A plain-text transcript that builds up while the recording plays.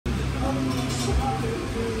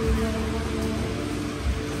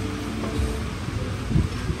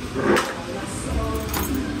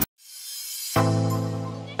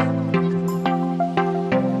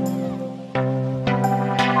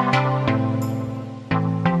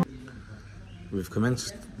we've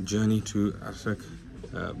commenced the journey to Atatürk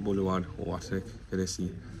Boulevard or Atatürk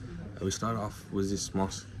Caddesi. We start off with this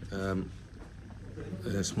mosque,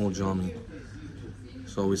 a small Camii.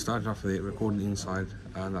 So we started off with it, recording inside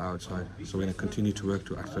and the outside. So we're going to continue to work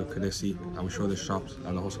to Atatürk Caddesi and we'll show the shops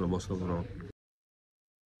and the hustle and bustle of the road.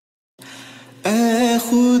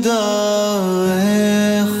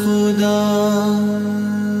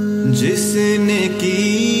 जिसने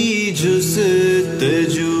की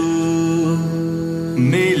जुस्तजू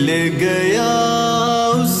मिल गया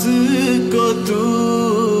उसको तू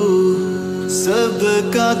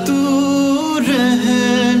सबका तू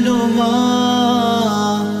रहनुमा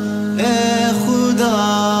ए खुदा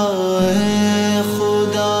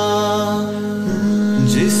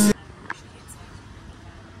जिस.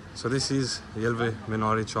 So this is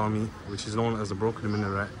Yivliminare Camii, which is known as the broken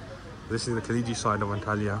minaret. This is the Khaliji side of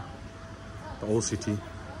Antalya, the old city.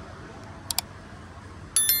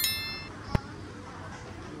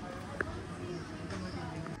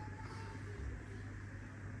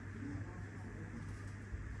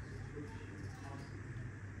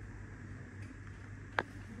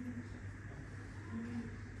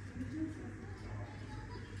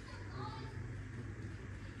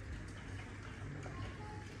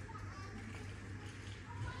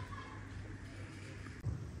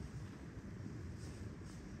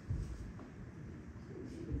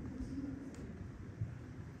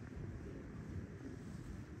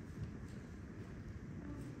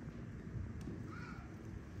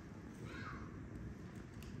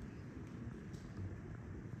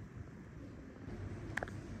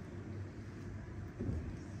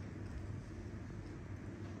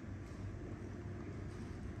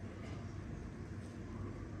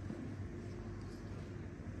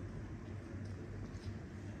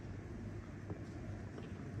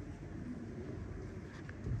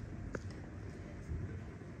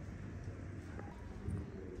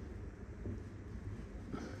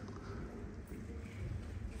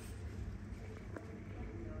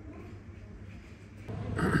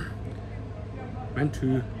 Went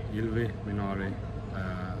to Yivliminare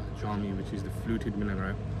Camii, which is the fluted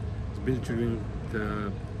minaret. It's built during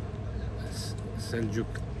the Seljuk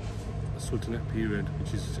sultanate period,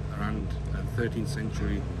 which is around 13th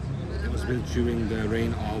century. It was built during the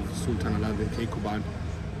reign of Sultan Aladdin,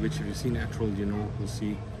 which if you've seen it at all, you know, you'll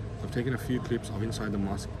see. I've taken a few clips of inside the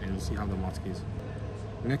mosque and you'll see how the mosque is.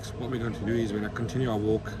 Next, what we're going to do is we're going to continue our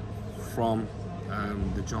walk from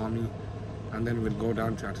the Camii, and then we'll go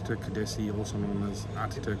down to Atatürk Caddesi, also known as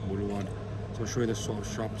Atatürk Boulevard. So I'll show you the sort of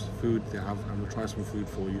shops, food they have, and we'll try some food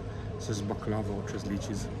for you. This is baklava or tres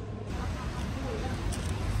leches.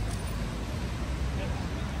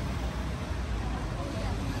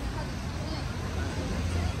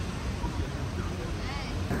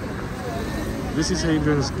 This is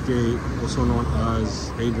Hadrian's Gate, also known as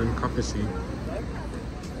Hadrian Caddesi,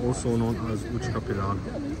 also known as Uch Kapilar.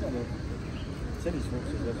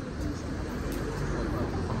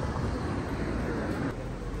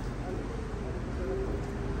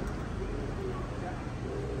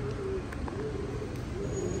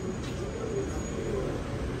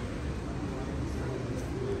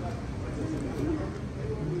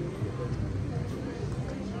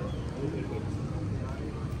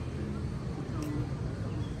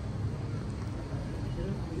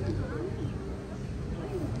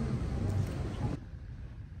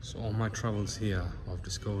 So on my travels here, I've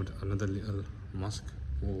discovered another little mosque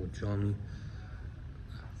or Camii.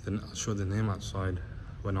 Then I'll show the name outside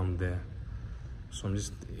when I'm there. So I'm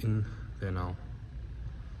just in there now.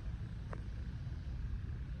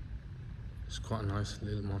 It's quite a nice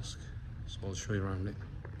little mosque, so I'll show you around it.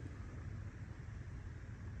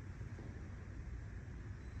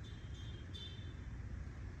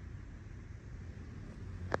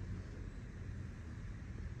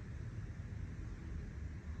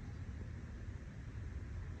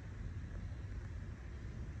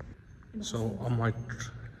 So on my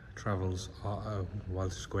travels,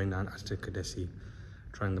 whilst going down Atatürk Caddesi,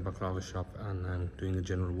 trying the baklava shop and doing a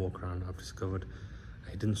general walk around, I've discovered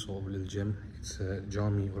a hidden sort of little gem. It's a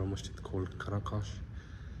Camii or a masjid called Karakas.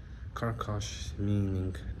 Karakas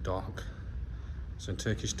meaning dark. So in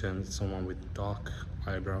Turkish terms, it's someone with dark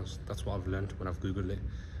eyebrows. That's what I've learned when I've googled it.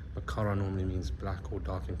 But Kara normally means black or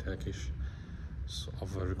dark in Turkish. So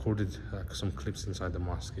I've recorded some clips inside the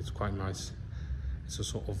mosque. It's quite nice. It's a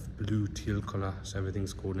sort of blue teal colour, so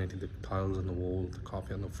everything's coordinated, the tiles on the wall, the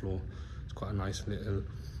carpet on the floor. It's quite a nice little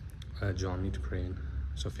Camii to pray in.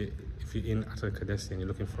 So if you're in Atatürk Caddesi and you're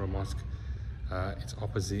looking for a mosque, it's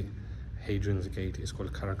opposite Hadrian's Gate. It's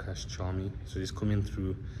called Karakas Camii. So just come in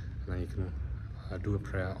through and then you can do a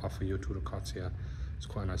prayer, offer your 2 rakats here. It's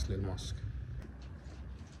quite a nice little mosque.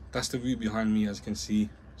 that's the view behind me, as you can see.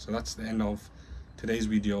 So that's the end of today's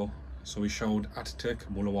video. So we showed Atatürk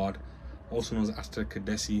Boulevard, also known as Atatürk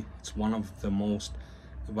Caddesi. It's one of the most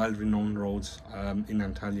well-renowned roads in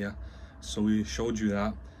Antalya. So we showed you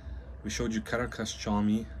that. We showed you Karakas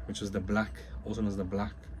Camii, which is the black, also known as the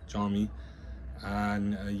Black Camii,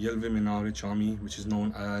 and Yivliminare Mosque, which is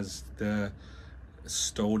known as the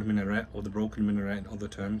stowed minaret or the broken minaret in other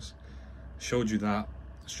terms. Showed you that.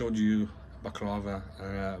 Showed you baklava.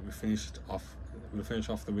 We finished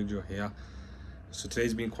off the video here. So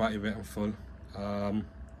today's been quite eventful. Didn't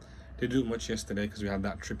do much yesterday because we had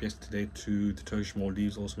that trip yesterday to the Turkish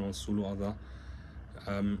Maldives, also known as sultanate.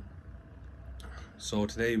 So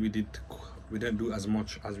today we didn't do as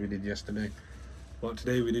much as we did yesterday, but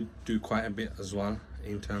today we did do quite a bit as well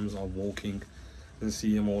in terms of walking. You can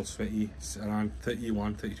see I'm all sweaty. It's around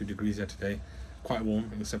 31-32 degrees here today, quite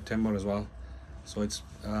warm in September as well. So it's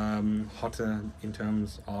hotter in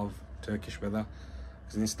terms of Turkish weather,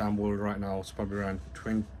 because in Istanbul right now it's probably around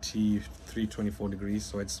 23-24 degrees,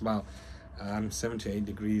 so it's about 7-8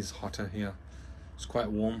 degrees hotter here. It's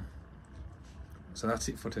quite warm. So that's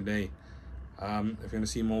it for today. If you want to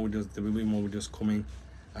see more videos, there will be more videos coming.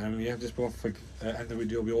 Yeah, just before I end the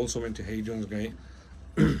video, we also went to Hadrian's Gate.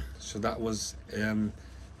 So that was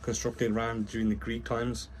constructed around during the Greek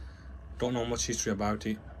times. Don't know much history about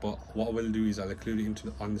it, but what I will do is I'll include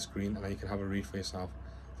it on the screen and you can have a read for yourself.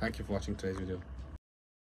 Thank you for watching today's video.